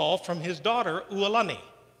phone call from his daughter, Ualani.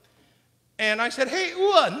 And I said, hey,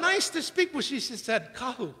 Ua, nice to speak with you. She said,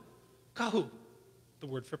 kahu, the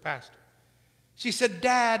word for pastor. She said,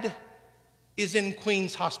 Dad is in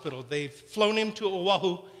Queen's Hospital. They've flown him to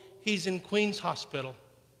Oahu. He's in Queen's Hospital.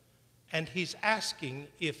 And he's asking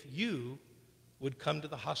if you would come to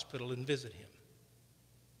the hospital and visit him.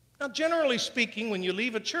 Now, generally speaking, when you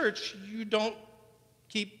leave a church, you don't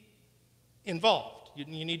keep involved. You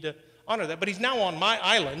need to honor that. But he's now on my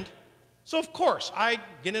island. So, of course, I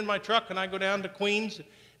get in my truck and I go down to Queens.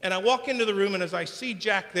 And I walk into the room, and as I see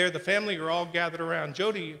Jack there, the family are all gathered around.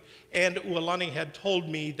 Jody and Ualani had told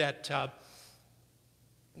me that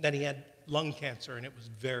he had lung cancer, and it was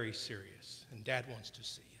very serious. And Dad wants to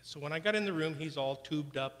see you. So when I got in the room, he's all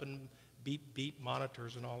tubed up and beep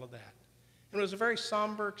monitors and all of that. And it was a very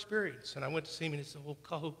somber experience. And I went to see him, and he said, "Oh,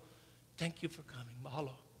 Kahu, thank you for coming.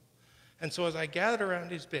 Mahalo." And so as I gathered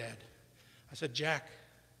around his bed, I said, "Jack,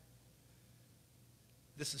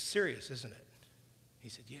 this is serious, isn't it?" He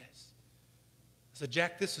said, "Yes." I said,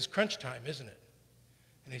 "Jack, this is crunch time, isn't it?"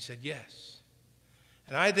 And he said, "Yes."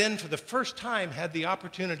 And I then, for the first time, had the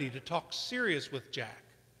opportunity to talk serious with Jack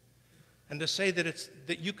and to say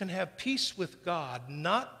that you can have peace with God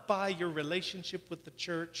not by your relationship with the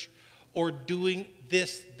church or doing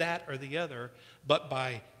this, that, or the other, but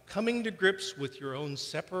by coming to grips with your own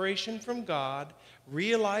separation from God,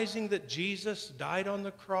 realizing that Jesus died on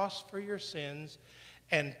the cross for your sins,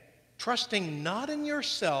 and trusting not in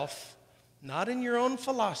yourself, not in your own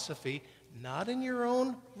philosophy, not in your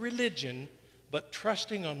own religion, but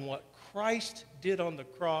trusting on what Christ did on the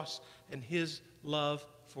cross and his love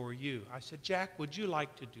for you. I said, "Jack, would you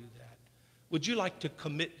like to do that? Would you like to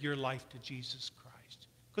commit your life to Jesus Christ?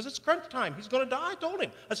 Because it's crunch time. He's going to die." I told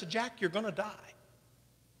him. I said, "Jack, you're going to die."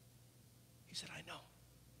 He said, "I know.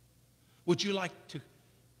 Would you like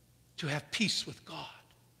to have peace with God?"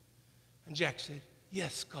 And Jack said,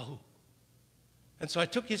 "Yes, go." And so I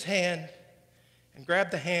took his hand and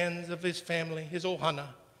grabbed the hands of his family, his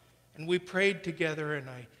ohana, and we prayed together, and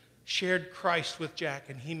I shared Christ with Jack,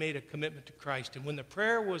 and he made a commitment to Christ. And when the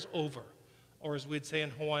prayer was over, or as we'd say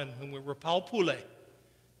in Hawaiian, when we were paupule,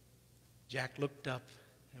 Jack looked up,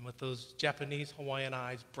 and with those Japanese Hawaiian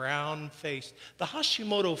eyes, brown-faced, the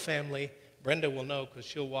Hashimoto family, Brenda will know because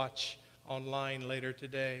she'll watch online later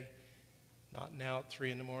today, not now at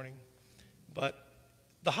 3 in the morning, but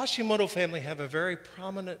the Hashimoto family have a very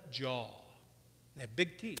prominent jaw. They have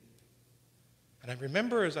big teeth. And I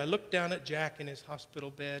remember as I looked down at Jack in his hospital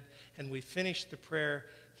bed and we finished the prayer,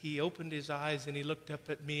 he opened his eyes and he looked up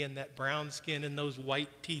at me, and that brown skin and those white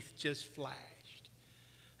teeth just flashed.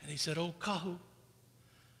 And he said, "Oh, Kahu,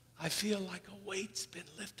 I feel like a weight's been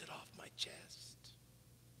lifted off my chest."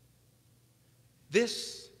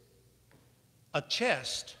 A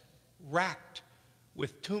chest racked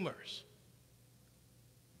with tumors.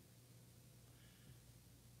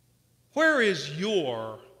 Where is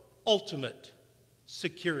your ultimate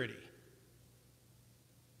security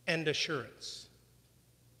and assurance?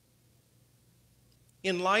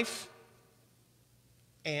 In life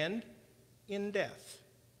and in death.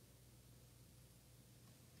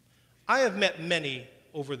 I have met many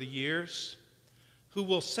over the years who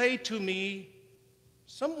will say to me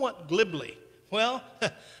somewhat glibly, "Well,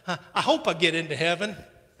 I hope I get into heaven."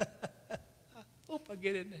 I hope I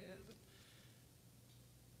get into heaven.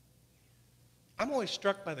 I'm always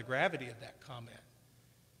struck by the gravity of that comment,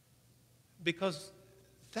 because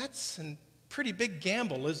that's a pretty big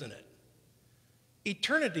gamble, isn't it?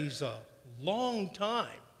 Eternity's a long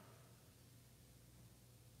time.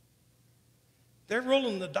 They're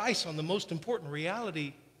rolling the dice on the most important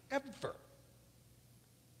reality ever.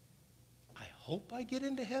 I hope I get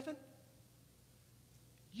into heaven.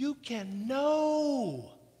 You can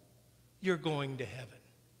know you're going to heaven.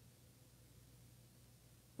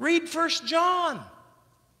 Read 1 John.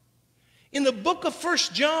 In the book of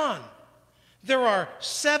 1 John, there are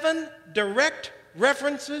 7 direct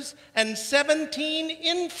references and 17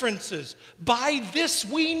 inferences. By this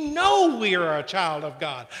we know we are a child of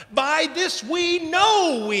God. By this we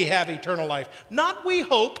know we have eternal life. Not we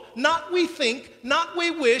hope, not we think, not we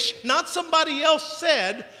wish, not somebody else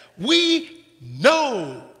said. We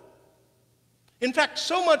know. In fact,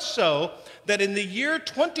 so much so that in the year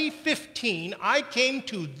 2015, I came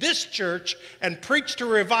to this church and preached a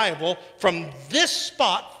revival from this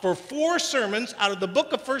spot for 4 sermons out of the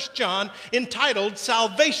book of 1 John entitled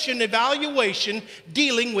Salvation Evaluation,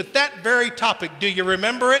 dealing with that very topic. Do you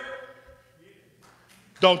remember it?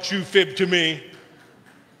 Don't you fib to me.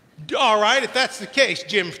 All right, if that's the case,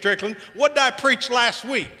 Jim Strickland, what did I preach last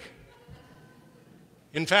week?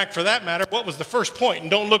 In fact, for that matter, what was the first point?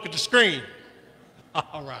 And don't look at the screen.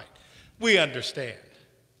 All right, we understand.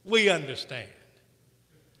 We understand.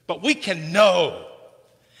 But we can know.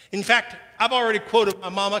 In fact, I've already quoted my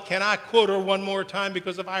mama. Can I quote her one more time?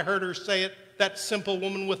 Because if I heard her say it, that simple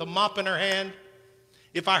woman with a mop in her hand,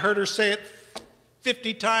 if I heard her say it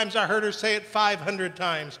 50 times, I heard her say it 500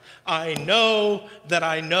 times. I know that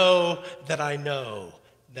I know that I know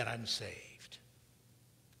that I'm saved.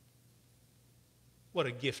 What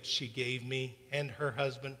a gift she gave me and her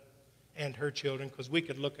husband and her children, because we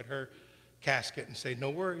could look at her casket and say, no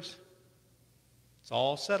worries. It's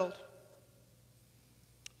all settled.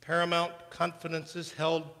 Paramount confidence is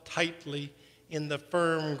held tightly in the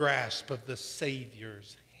firm grasp of the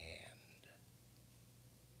Savior's hand.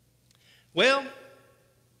 Well,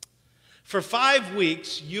 for 5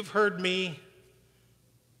 weeks, you've heard me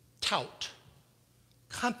tout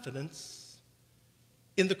confidence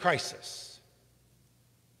in the crisis.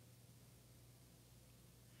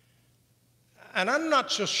 And I'm not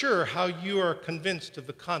so sure how you are convinced of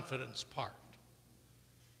the confidence part.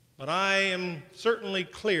 But I am certainly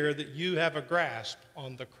clear that you have a grasp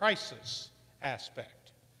on the crisis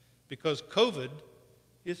aspect, because COVID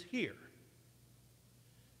is here.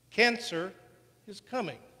 Cancer is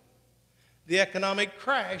coming. The economic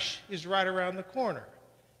crash is right around the corner.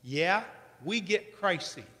 Yeah, we get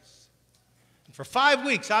crises. And for 5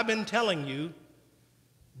 weeks, I've been telling you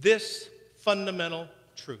this fundamental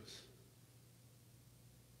truth,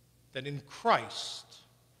 that in Christ,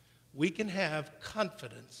 we can have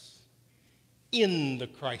confidence in the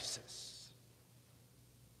crisis.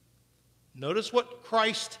 Notice what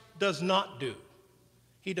Christ does not do.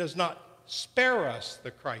 He does not spare us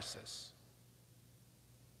the crisis.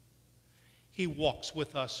 He walks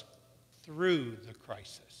with us through the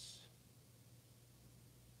crisis.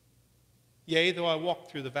 Yea, though I walk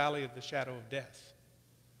through the valley of the shadow of death,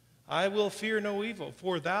 I will fear no evil,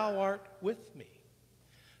 for thou art with me.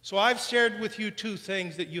 So I've shared with you 2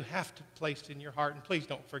 things that you have to place in your heart, and please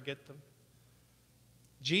don't forget them.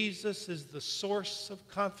 Jesus is the source of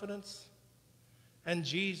confidence, and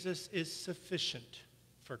Jesus is sufficient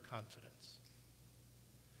for confidence.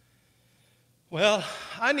 Well,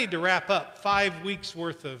 I need to wrap up 5 weeks'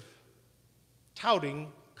 worth of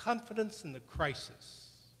touting confidence in the crisis,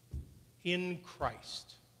 in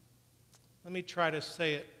Christ. Let me try to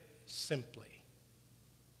say it simply.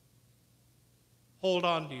 Hold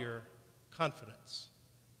on to your confidence.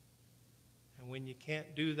 And when you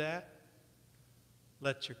can't do that,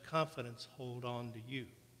 let your confidence hold on to you.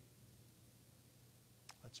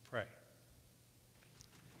 Let's pray.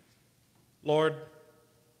 Lord,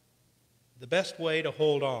 the best way to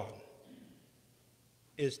hold on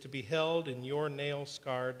is to be held in your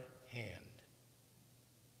nail-scarred hand.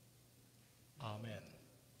 Amen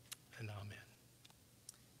and amen.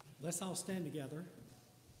 Let's all stand together.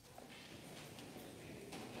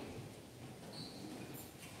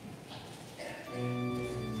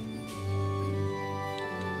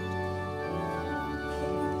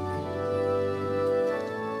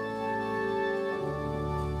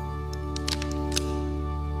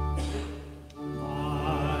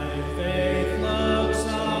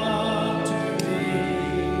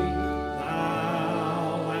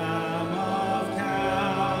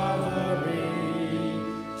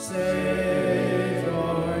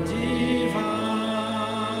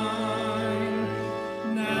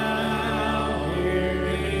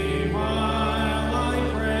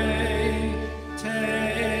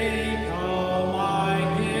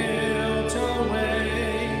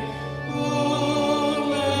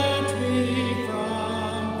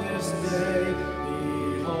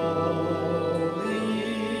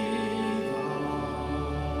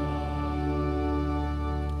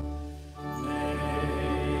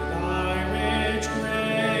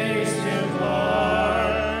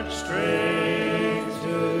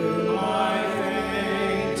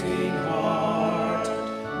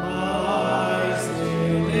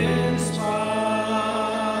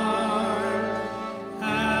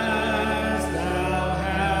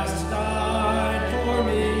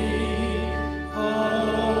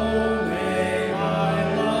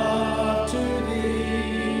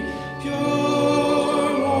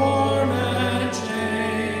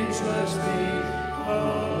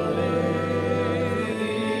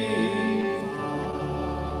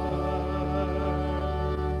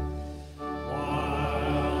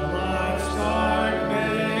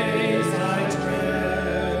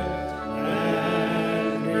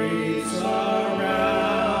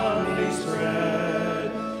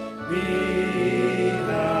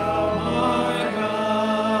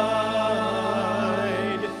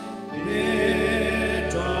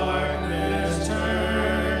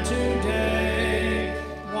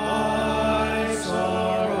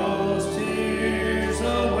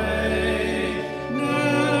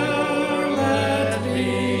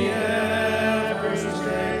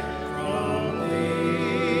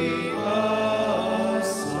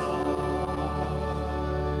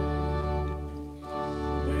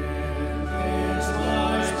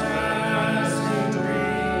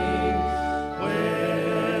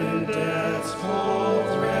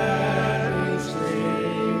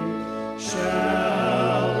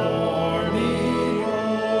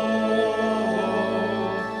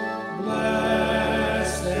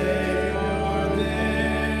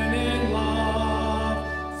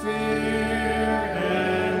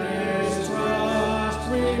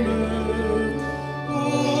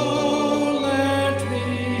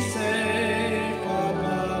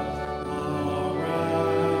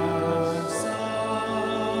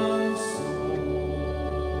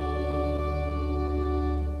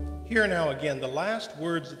 Here now again, the last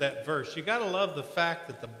words of that verse. You got to love the fact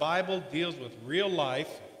that the Bible deals with real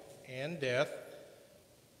life and death,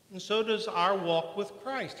 and so does our walk with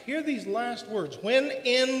Christ. Hear these last words. When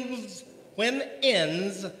ends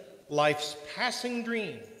life's passing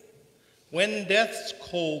dream, when death's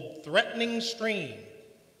cold, threatening stream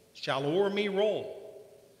shall o'er me roll,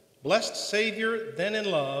 blessed Savior, then in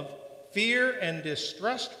love, fear and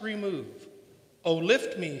distrust remove. O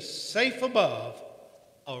lift me safe above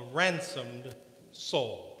a ransomed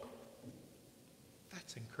soul.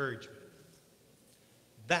 That's encouragement.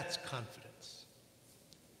 That's confidence.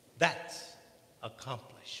 That's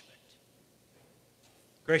accomplishment.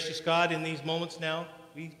 Gracious God, in these moments now,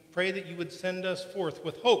 we pray that you would send us forth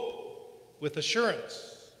with hope, with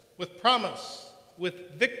assurance, with promise,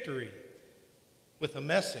 with victory, with a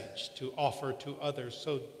message to offer to others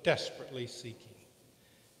so desperately seeking.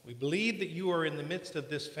 We believe that you are in the midst of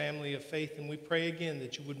this family of faith, and we pray again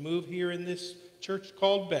that you would move here in this church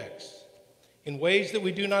called Beck's in ways that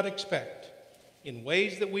we do not expect, in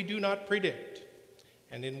ways that we do not predict,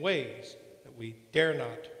 and in ways that we dare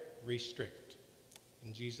not restrict.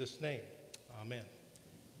 In Jesus' name, amen.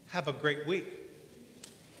 Have a great week.